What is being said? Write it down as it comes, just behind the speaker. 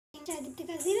Second चाय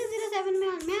दीप्तिका 007 में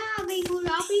और मैं आ गई हूँ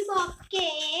रॉबरी बॉब के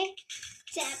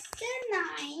चैप्टर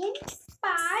 9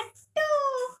 पार्ट 2।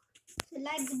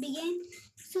 Let's begin.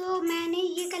 सो मैंने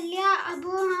ये कर लिया, अब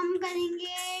हम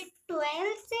करेंगे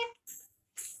 12 से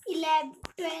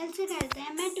 12 से करते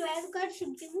हैं। मैं 12 कर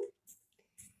चुकी हूँ,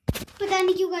 पता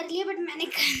नहीं क्यों कर लिया, बट मैंने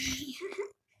कर लिया।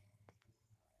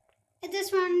 I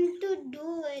just want to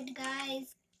do it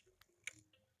guys।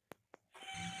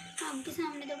 आपके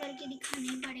सामने तो करके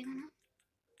दिखाना ही पड़ेगा ना।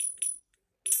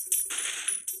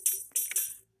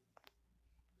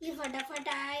 ये फटाफट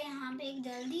आया, यहाँ पे एक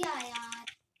जल्दी आया यार,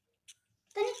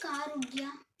 पता नहीं कहाँ रुक गया,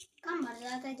 कहाँ मर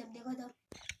जाता है जब देखो तो।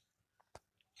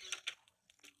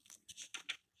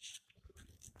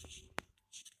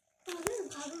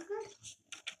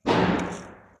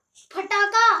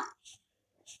 फटाका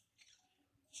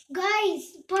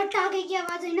गाइस, फटाके की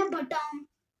आवाज है ना, बटाम।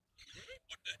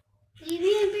 ये भी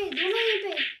यहीं पे, दोनों यहीं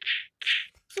पे।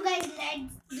 So guys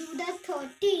let's do the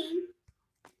 13।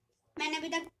 मैंने अभी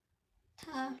तक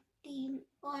 13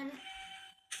 और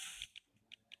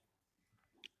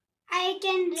I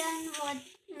can run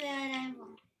where I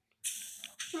want।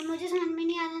 तो मुझे समझ में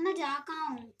नहीं आ रहा ना, जा कहाँ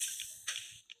हूँ,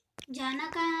 जाना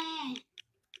कहाँ है।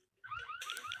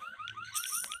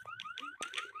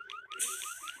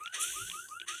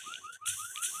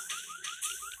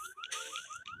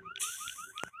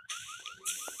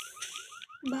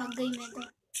 भाग गई मैं तो।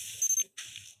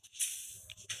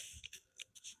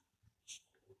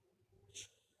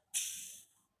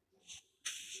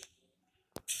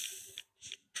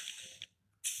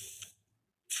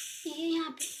 ये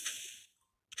यहाँ पे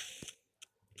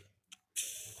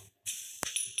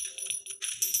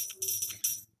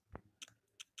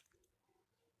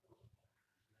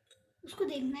उसको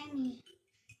देखना ही नहीं है।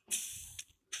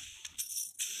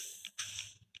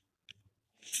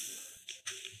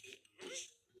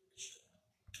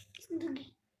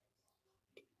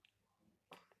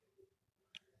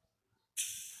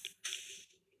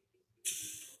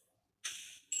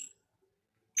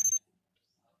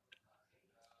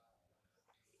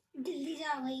 जल्दी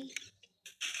जा भाई।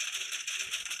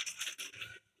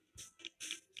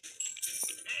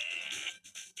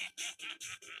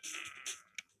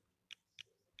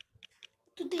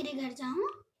 तू तेरे घर जाऊं,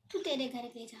 तू तेरे घर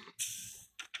पे जा।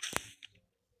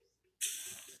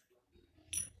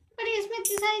 पर इसमें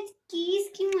इतनी सारी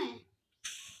कीज क्यों है?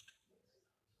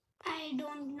 I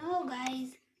don't know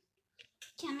guys.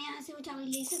 क्या मैं यहाँ से वो चाबी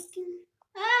ले सकती हूँ?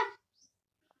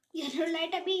 येलो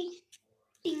लाइट अभी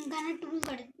टिंका ना टूल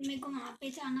कर, मेरे को वहां पे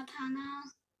जाना था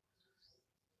ना।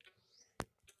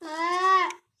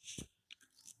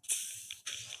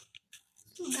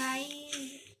 गाइस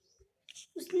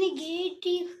उसने गेट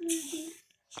ही खोल दिया।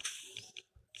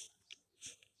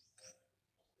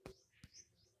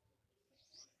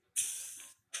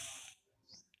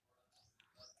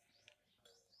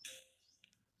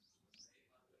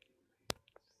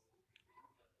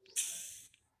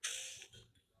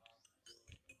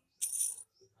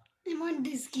 I want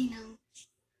this key now।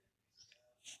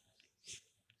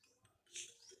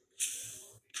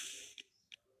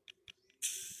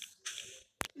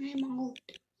 I'm out।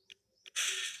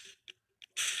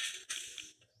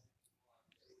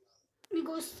 मेरे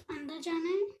को अंदर जाना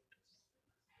है।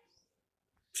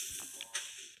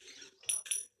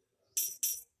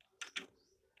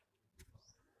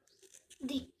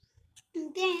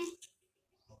 देखते हैं,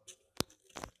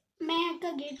 मैं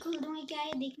आपका गेट खोल दूंगी, क्या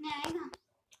ये देखने आएगा?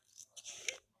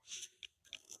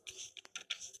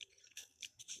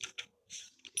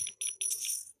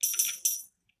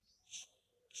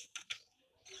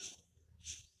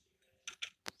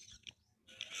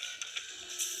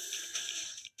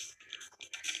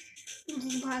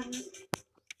 भाग।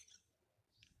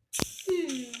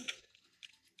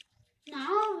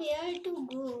 Now where to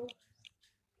go?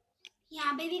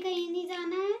 यहाँ पे भी कहीं नहीं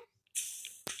जाना है।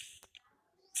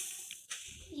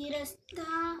 ये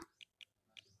रास्ता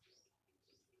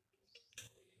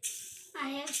I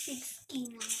have 6 की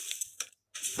now।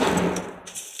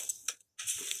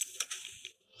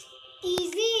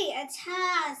 इजी।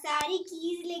 अच्छा, सारी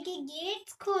कीज लेके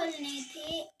गेट्स खोलने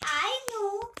थे। I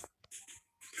know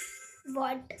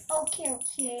what. Okay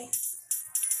okay,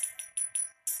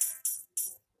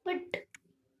 but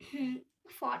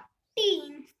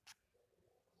 14,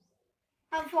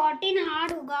 अब 14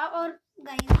 हार्ड होगा। और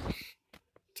गाइस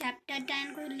चैप्टर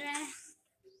 10 खुल रहा है।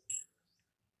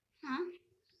 हाँ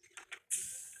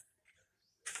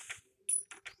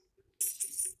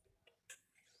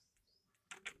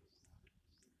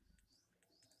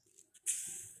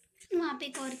वहाँ पे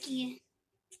एक और की है।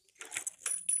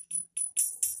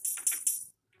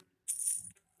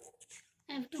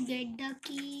 I have to get the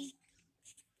key.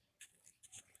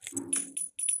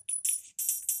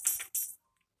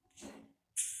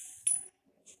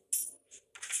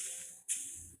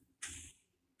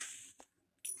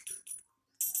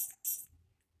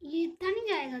 ये इतना नहीं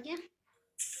जाएगा क्या?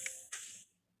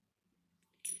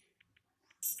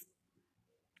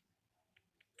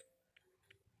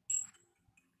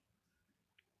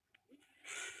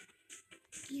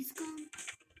 इसका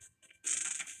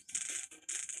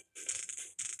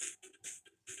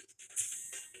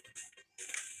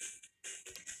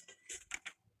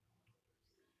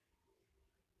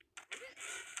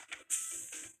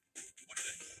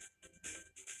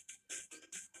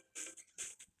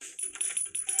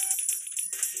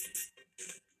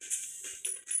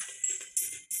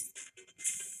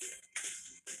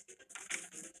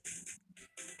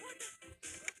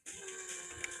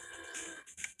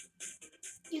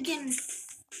you can,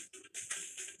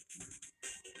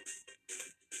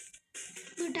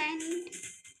 but I need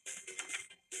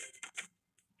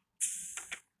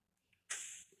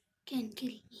can kill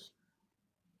me.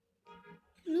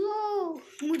 No,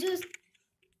 मुझे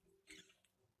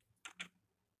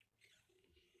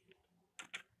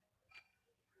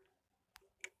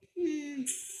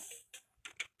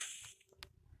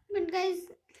but guys,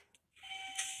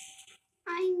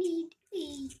 I need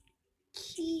a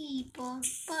key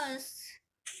purpose.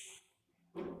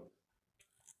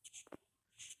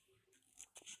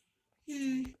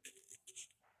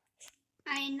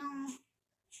 I know.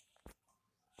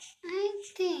 I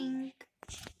think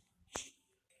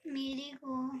मेरे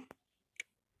को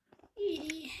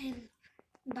help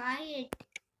buy it.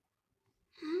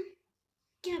 हाँ,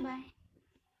 क्या buy?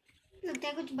 लगता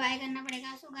है कुछ buy करना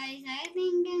पड़ेगा. So guys, I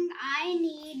think I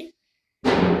need.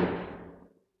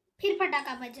 फिर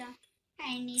पटाखा बजा.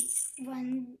 I need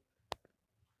one.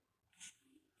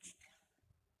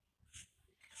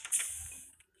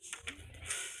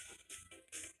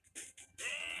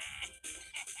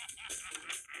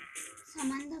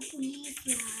 Summon the police,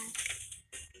 यार.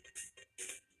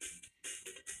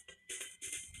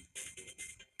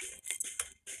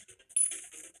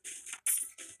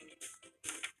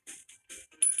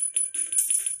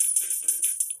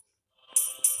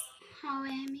 How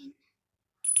I mean,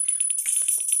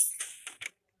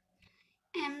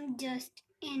 I'm just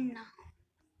in now.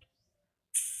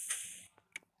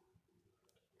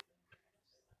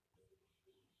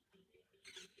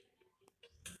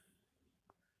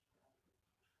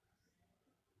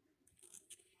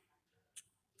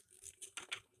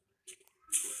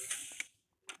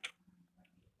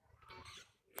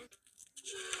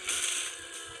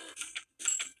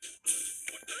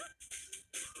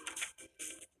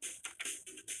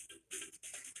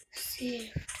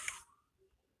 Saved.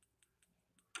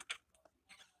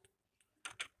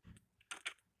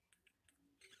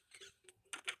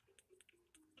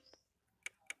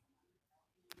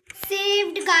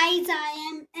 Saved, guys. I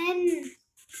am in.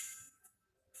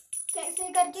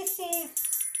 कैसे करके सेव?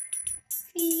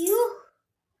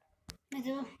 मैं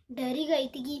तो डर ही गई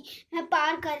थी कि मैं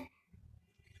पार कर.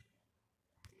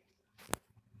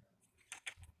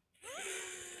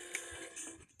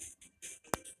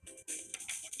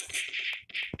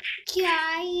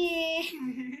 क्या ये?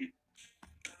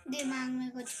 दिमाग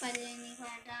में कुछ पल्ले नहीं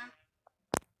पड़ रहा.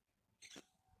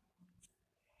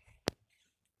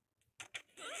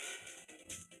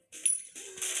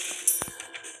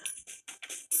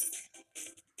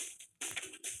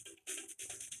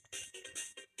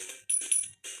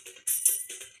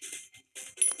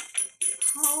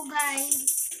 Oh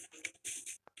guys.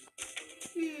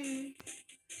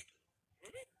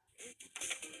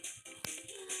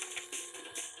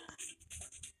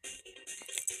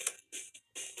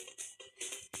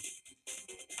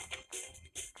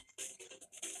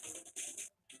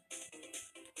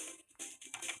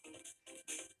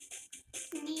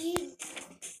 Need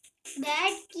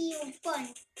that key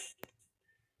open.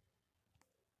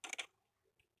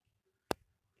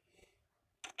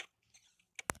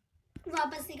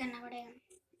 वापस से करना पड़ेगा.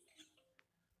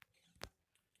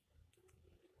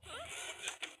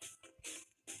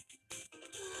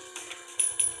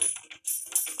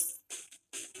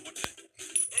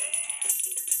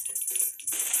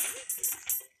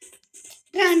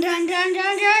 Run run run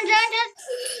run run run run.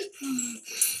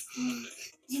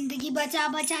 जिंदगी बचा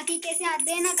बचा के कैसे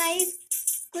आते हैं ना गाइस.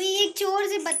 कोई एक चोर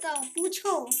से बताओ,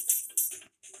 पूछो.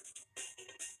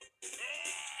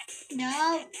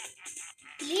 No,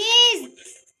 please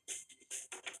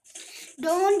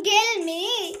don't kill me.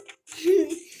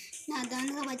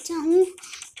 नादान सा बच्चा हूँ,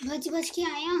 बच बच के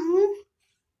आया हूँ.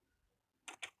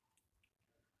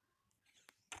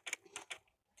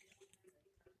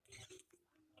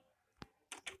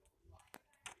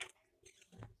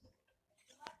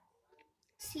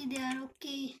 see there.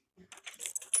 Okay,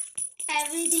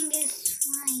 everything is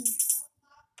fine.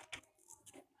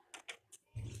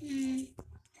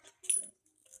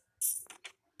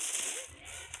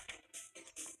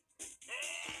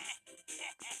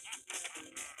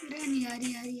 Run यार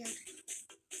यार यार।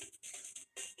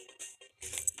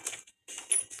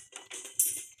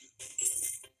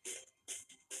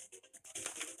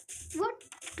 What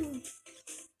to?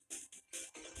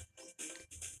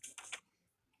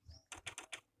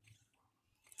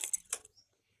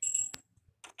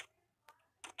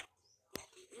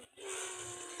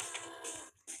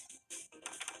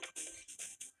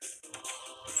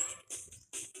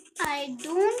 I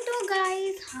don't know,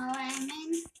 guys, how I am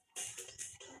in.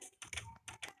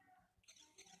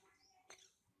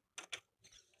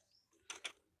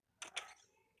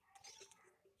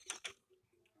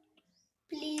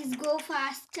 Please go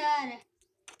faster.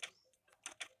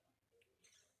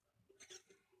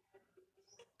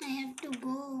 I have to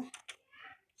go.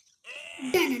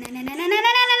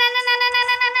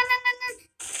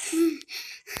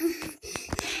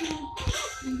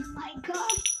 My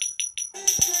God.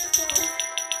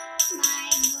 My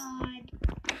God.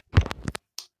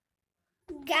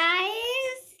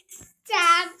 Guys,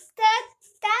 chapter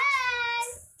 10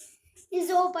 is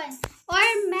open. और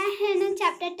मैं है ना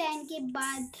chapter 10 के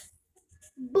बाद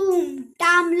boom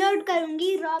download करूंगी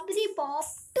रॉबरी बॉब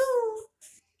 2।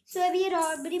 सो अब ये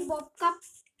रॉबरी बॉब का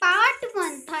पार्ट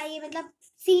 1 था, ये मतलब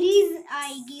सीरीज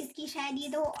आएगी इसकी शायद, ये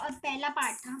तो और पहला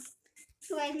पार्ट था।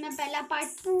 तो गाइस मैं पहला पार्ट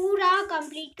पूरा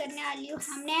कंप्लीट करने वाली हूँ।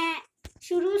 हमने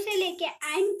शुरू से लेके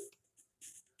एंड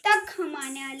तक हम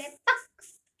आने वाले तक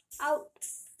आउट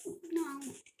नो।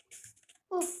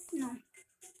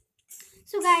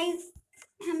 सो गाइस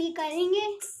हम ये करेंगे,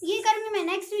 ये करूँगी मैं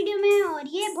नेक्स्ट वीडियो में। और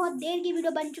ये बहुत देर की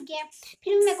वीडियो बन चुकी है।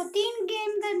 फिर मेरे को 3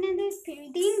 गेम करने दे,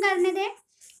 फिर 3 करने दे,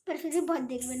 पर फिर भी बहुत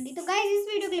देर बन गई। तो गाइस इस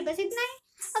वीडियो के लिए बस इतना ही।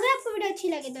 अगर आपको वीडियो अच्छी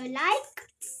लगे तो लाइक,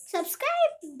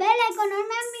 सब्सक्राइब, बेल आइकन, और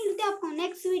मैं मिलती हूँ आपको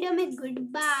नेक्स्ट वीडियो में। Good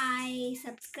bye.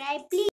 Subscribe please.